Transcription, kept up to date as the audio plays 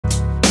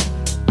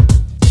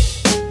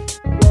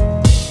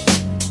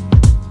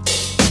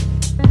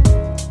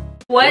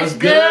What's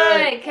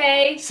good,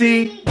 K?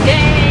 See?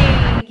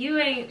 Dang, you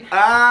ain't me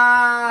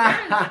right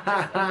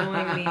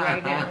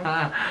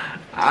now.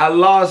 I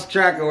lost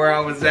track of where I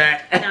was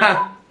at.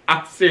 No.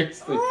 I'm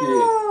seriously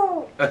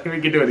kidding.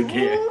 We can do it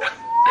again.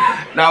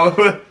 Now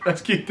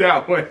let's keep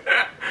that one.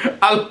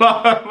 I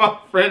lost my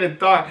friend and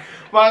thought.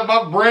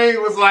 My brain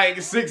was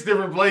like 6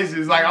 different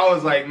places. Like I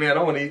was like, man,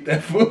 I want to eat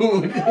that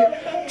food.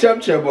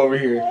 Chub Chub over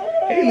here.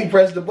 Haley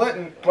pressed the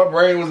button. My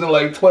brain was in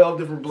like 12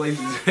 different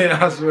places. And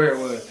I swear it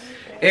was.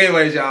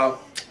 Anyways, y'all,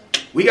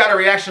 we got a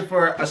reaction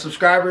for a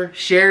subscriber,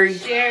 Sherry.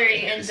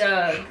 Sherry and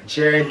Doug.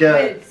 Sherry and Doug.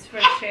 It's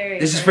for Sherry.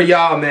 This is for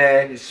y'all,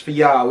 man. This is for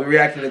y'all. We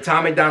reacting to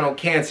Tom MacDonald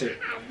cancer.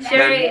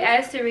 Sherry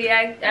asked us to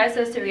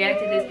react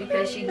to this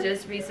because she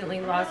just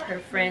recently lost her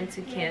friend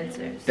to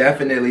cancer.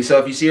 Definitely. So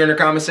if you see her in the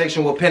comment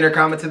section, we'll pin her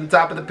comment to the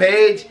top of the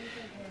page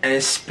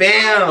and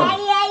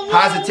spam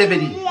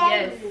positivity.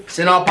 Yes.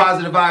 Send all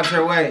positive vibes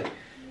her way.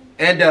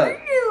 And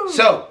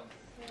so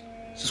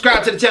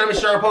subscribe to the channel, make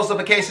sure post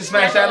notifications,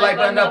 smash that like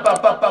button up.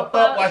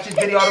 Watch this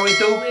video all the way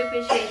through. We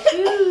appreciate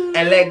you.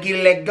 And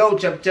let go,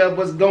 Chub Chub.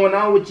 What's going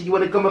on with you? You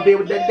want to come up here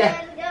with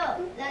that?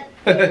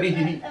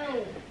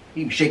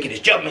 He was shaking his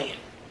chub, man.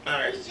 All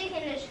right. He's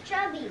shaking his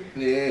chubby.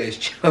 Yeah, it's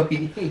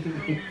chubby.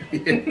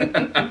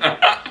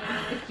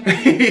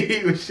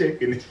 He was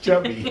shaking his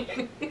chubby.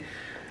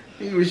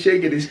 He was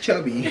shaking his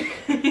chubby.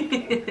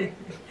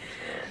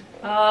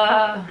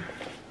 All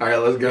right,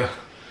 let's go.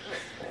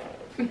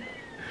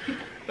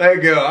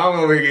 Let's go. I'm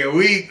over here getting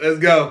weak. Let's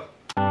go.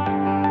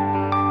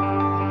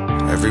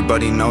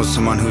 Everybody knows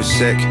someone who's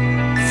sick.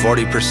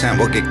 40%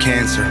 will get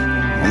cancer.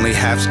 Only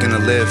half's gonna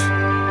live.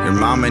 Your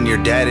mom and your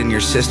dad and your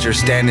sister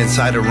stand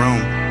inside a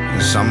room,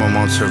 and someone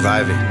won't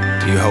survive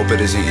it. Do you hope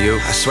it isn't you?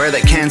 I swear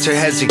that cancer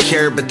has a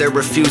cure, but they're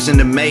refusing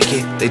to make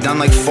it. They've done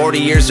like 40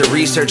 years of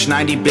research,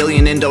 90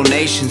 billion in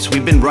donations.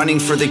 We've been running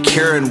for the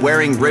cure and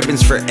wearing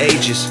ribbons for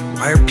ages.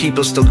 Why are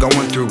people still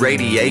going through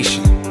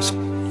radiation?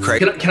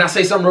 Can I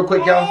say something real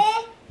quick,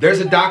 y'all? There's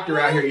a doctor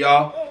out here,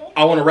 y'all.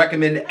 I want to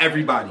recommend to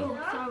everybody.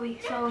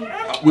 Sorry.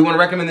 We want to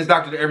recommend this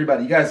doctor to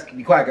everybody. You guys,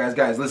 be quiet,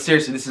 guys. Let's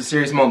seriously. This is a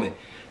serious moment.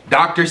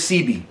 Dr.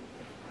 Sebi.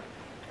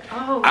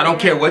 Oh, I don't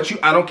care what you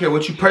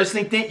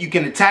personally think. You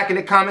can attack in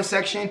the comment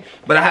section,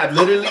 but I have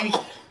literally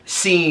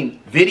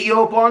seen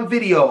video upon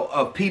video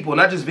of people,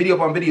 not just video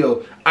upon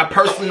video. I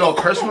personally know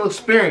personal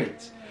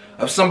experience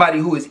of somebody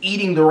who is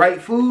eating the right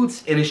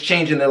foods and is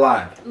changing their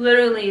life.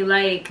 Literally,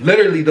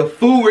 the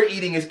food we're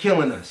eating is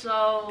killing us.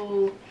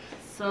 So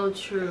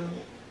true.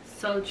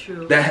 So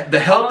true. The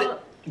health.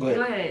 Go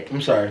ahead.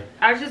 I'm sorry.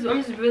 I'm just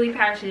really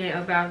passionate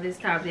about this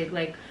topic.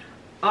 Like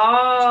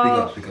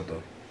all Speak up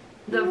though.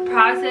 The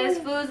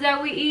processed foods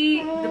that we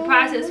eat, the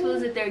processed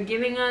foods that they're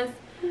giving us,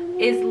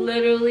 is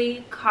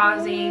literally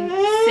causing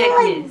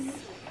sickness,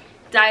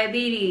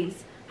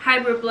 diabetes, high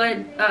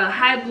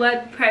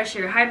blood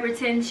pressure,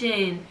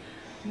 hypertension,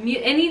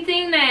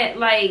 anything that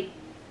like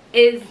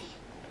is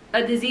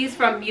a disease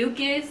from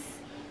mucus,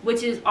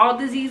 which is all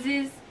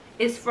diseases,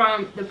 is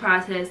from the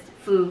processed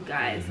food,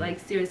 guys. Like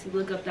seriously,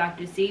 look up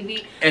Dr.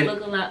 Sebi and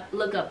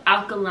look up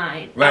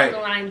alkaline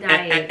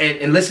diet.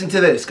 And listen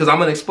to this, because I'm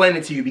gonna explain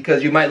it to you,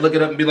 because you might look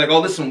it up and be like,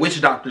 oh, this is some witch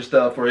doctor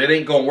stuff, or it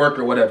ain't gonna work,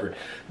 or whatever.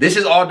 This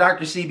is all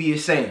Dr. Sebi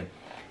is saying.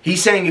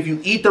 He's saying if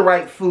you eat the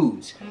right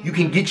foods, you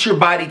can get your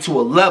body to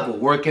a level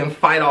where it can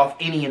fight off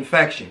any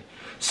infection.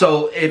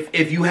 So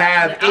if you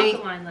have any,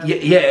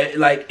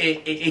 like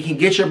it can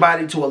get your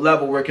body to a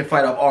level where it can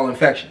fight off all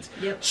infections.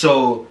 Yep.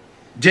 So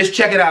just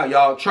check it out,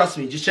 y'all. Trust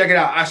me, just check it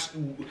out.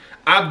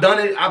 I've done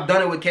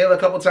it with Kayla a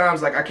couple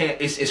times. Like I can't.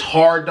 It's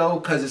hard though,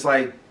 because it's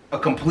like a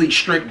complete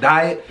strict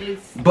diet.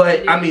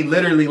 But I mean,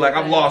 literally, like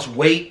I've lost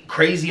weight,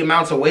 crazy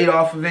amounts of weight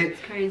off of it,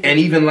 and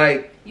even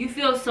like you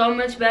feel so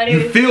much better.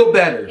 You feel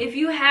better. If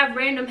you have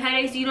random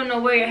headaches, you don't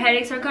know where your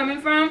headaches are coming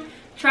from.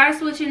 Try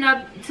switching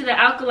up to the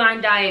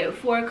alkaline diet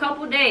for a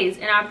couple days,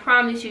 and I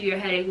promise you, your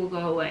headache will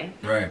go away.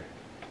 Right.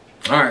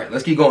 All right,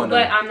 let's keep going though.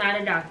 But I'm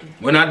not a doctor.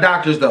 We're not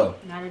doctors though.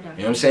 Not a doctor. You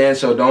know what I'm saying?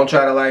 So don't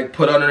try to like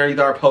put underneath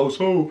our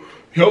post, oh,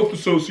 health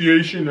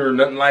association or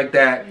nothing like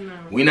that. No.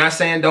 We're not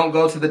saying don't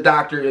go to the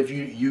doctor if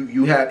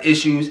you have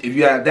issues. If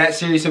you have that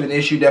serious of an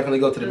issue, definitely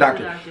go to the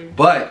doctor.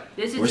 But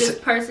this is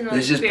just personal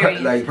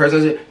experience. Like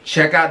personal.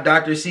 Check out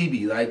Dr.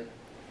 Sebi, like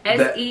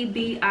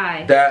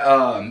SEBI. That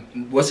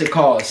what's it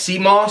called?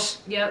 CMOS?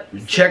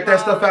 Yep. Check that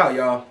stuff out,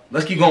 y'all.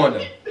 Let's keep going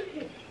though.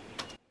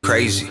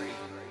 Crazy.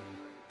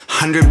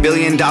 $100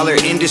 billion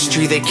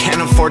industry, they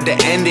can't afford to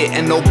end it,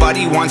 and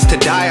nobody wants to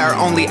die. Our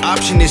only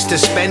option is to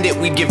spend it.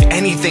 We'd give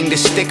anything to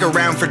stick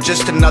around for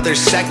just another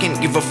second.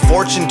 Give a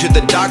fortune to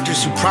the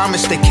doctors who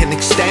promise they can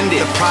extend it.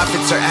 The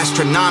profits are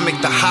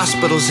astronomical. The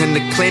hospitals and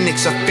the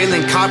clinics are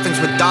filling coffins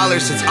with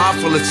dollars. It's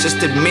awful, let's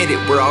just admit it.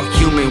 We're all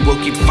human, we'll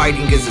keep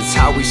fighting cause it's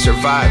how we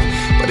survive.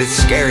 But it's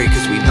scary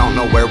cause we don't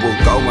know where we'll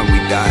go when we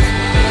die.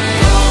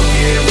 Don't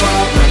give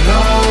up, I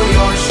know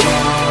you're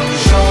strong.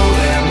 Show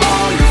them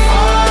all your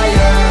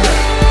fire.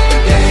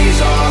 Days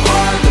are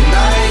hard, the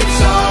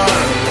nights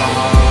are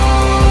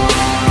long,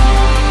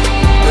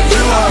 but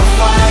you are a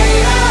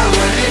fire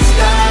when it's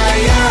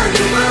dire.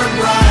 You burn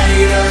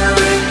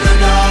brighter.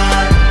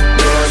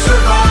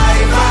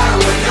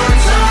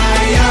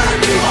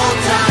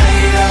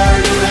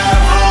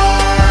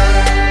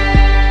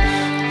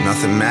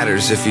 nothing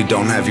matters if you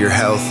don't have your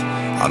health.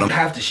 I don't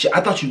have to.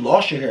 I thought you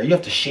lost your hair. You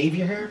have to shave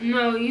your hair?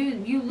 No,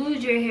 you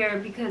lose your hair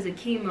because of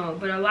chemo,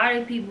 but a lot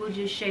of people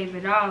just shave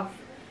it off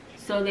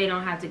so they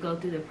don't have to go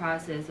through the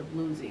process of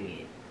losing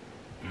it.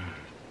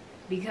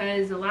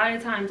 Because a lot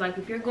of times, like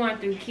if you're going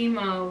through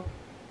chemo,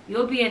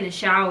 you'll be in the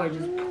shower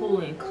just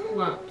pulling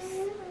clumps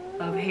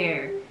of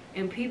hair,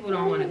 and people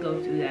don't want to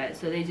go through that,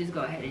 so they just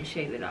go ahead and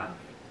shave it off.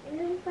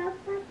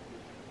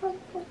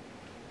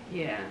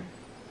 Yeah.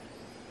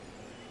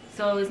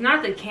 So it's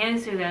not the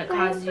cancer that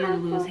causes you to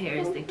lose hair,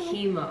 it's the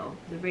chemo,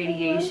 the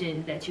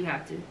radiation that you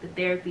have to, the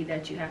therapy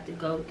that you have to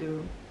go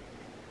through.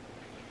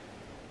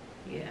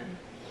 Yeah.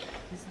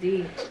 It's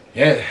deep.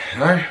 Yeah,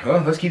 alright,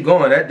 well, let's keep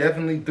going. That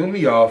definitely threw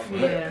me off.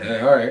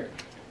 Yeah. Alright.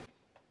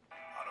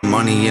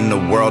 Money in the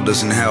world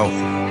doesn't help.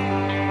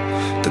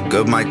 The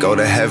good might go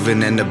to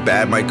heaven and the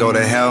bad might go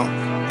to hell,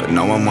 but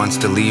no one wants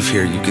to leave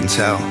here, you can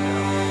tell.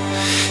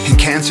 And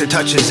cancer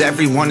touches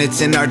everyone, it's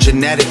in our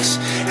genetics.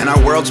 And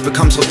our world's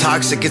become so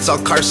toxic, it's all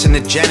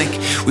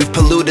carcinogenic. We've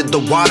polluted the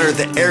water,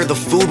 the air, the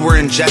food we're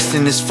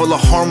ingesting is full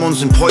of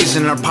hormones and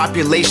poison. Our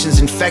population's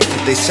infected.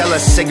 They sell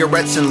us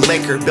cigarettes and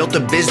liquor, built a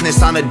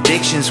business on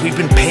addictions. We've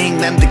been paying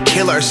them to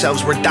kill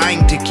ourselves, we're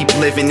dying to keep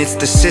living. It's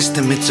the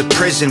system, it's a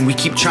prison, we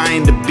keep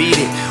trying to beat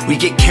it. We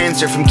get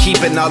cancer from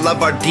keeping all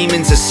of our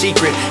demons a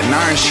secret. And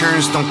our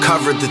insurance don't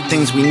cover the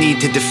things we need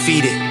to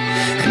defeat it.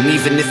 And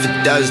even if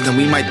it does, then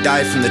we might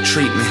die from the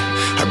treatment.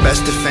 Our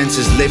best defense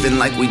is living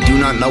like we do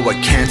not know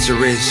what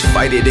cancer is.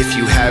 Fight it if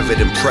you have it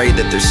and pray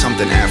that there's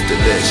something after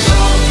this.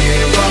 Don't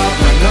give up,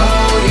 I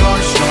know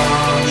you're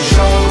strong.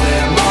 Show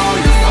them all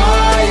your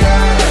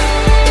fire.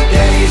 The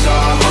days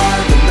are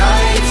hard, the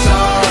nights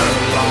are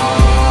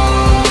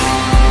long.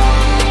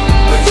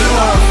 But you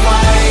are a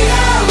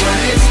fighter when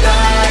it's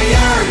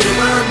dire. You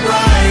burn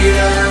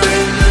brighter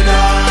in the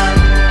dark.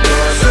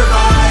 You're a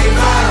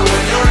survivor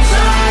when you're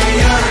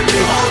tired.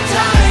 You hold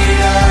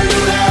tighter,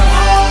 you have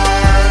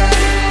heart.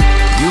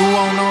 You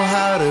won't know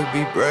how to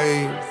be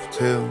brave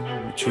till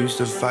you choose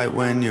to fight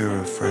when you're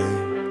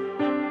afraid.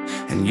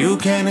 And you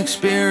can't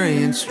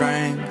experience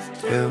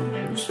strength till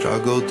you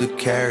struggle to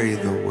carry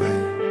the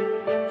weight.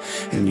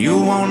 And you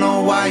won't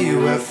know why you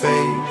have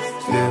faith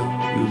till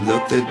you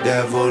look the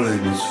devil in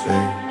his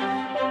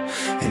face.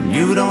 And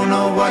you don't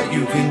know what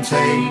you can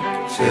take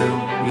till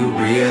you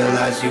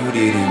realize you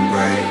didn't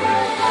break.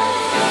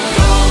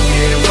 Don't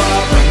give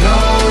up, I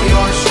know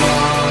you're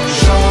strong.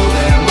 Show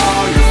them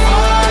all your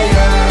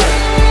fire.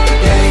 The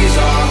days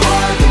are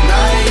hard, the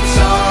nights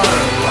are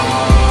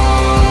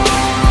long.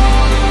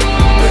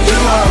 But you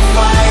are a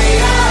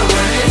fighter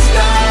when it's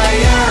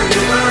dire.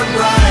 You burn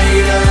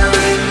brighter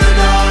in the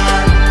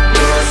dark.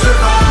 You're a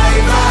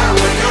survivor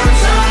when you're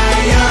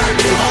tired.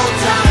 You hold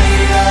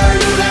tighter,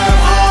 you have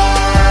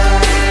heart.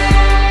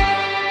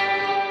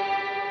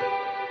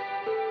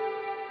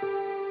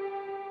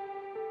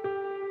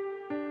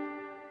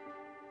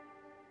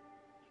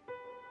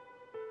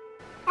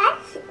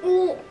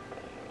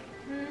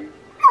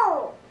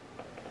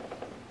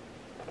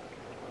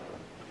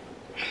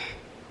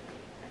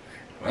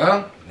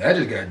 Well, that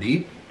just got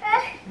deep.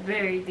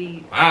 Very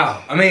deep.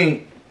 Wow. I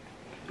mean,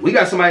 we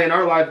got somebody in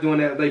our life doing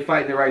that. They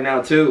fighting it right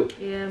now too.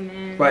 Yeah,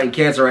 man. Fighting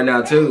cancer right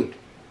now too.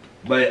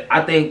 But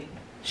I think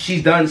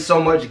she's done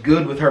so much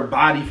good with her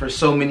body for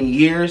so many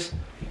years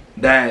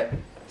that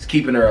it's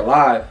keeping her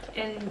alive.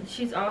 And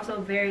she's also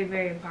very,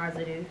 very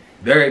positive.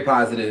 Very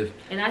positive.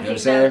 And I You know think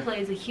what I'm that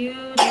plays a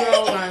huge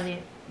role on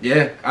it.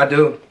 Yeah, I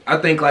do. I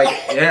think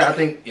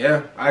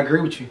I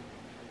agree with you.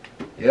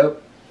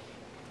 Yep.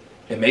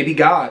 And maybe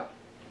God.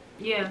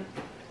 Yeah.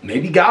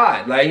 Maybe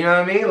God. Like, you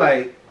know what I mean?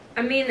 Like,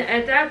 I mean,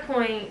 at that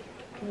point,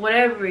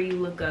 whatever you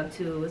look up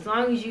to, as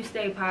long as you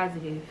stay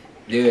positive,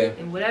 yeah,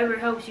 and whatever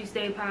helps you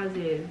stay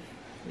positive,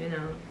 you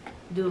know,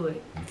 do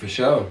it. for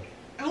sure.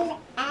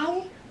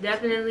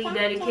 Definitely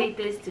dedicate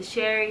this to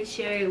Sherry.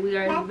 Sherry, we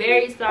are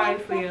very sorry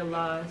for your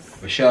loss.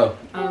 For sure.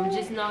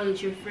 Just know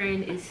that your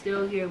friend is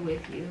still here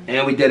with you.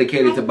 And we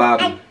dedicate it to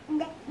Bobby.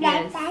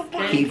 Yes. Keep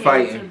dedicated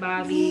fighting. to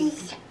Bobby.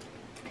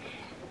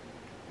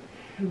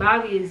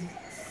 Bobby is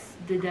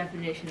the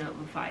definition of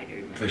a fighter,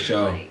 man. For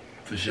sure. Like,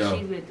 For sure.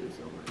 she's been through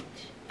so much.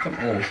 Come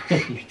on.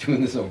 You're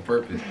doing this on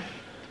purpose.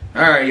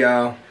 Alright,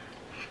 y'all.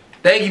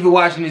 Thank you for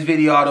watching this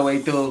video all the way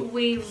through.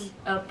 We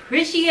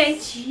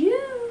appreciate you.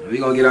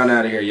 We're gonna get on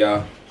out of here,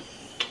 y'all.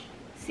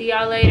 See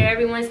y'all later.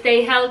 Everyone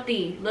stay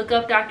healthy. Look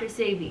up Dr.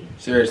 Sebi.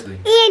 Seriously.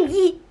 And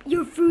eat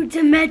your fruits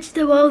and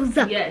vegetables.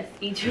 Yes,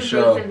 eat your For fruits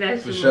sure. and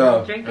vegetables. For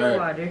sure. Drink your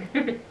water.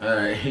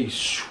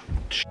 Alright.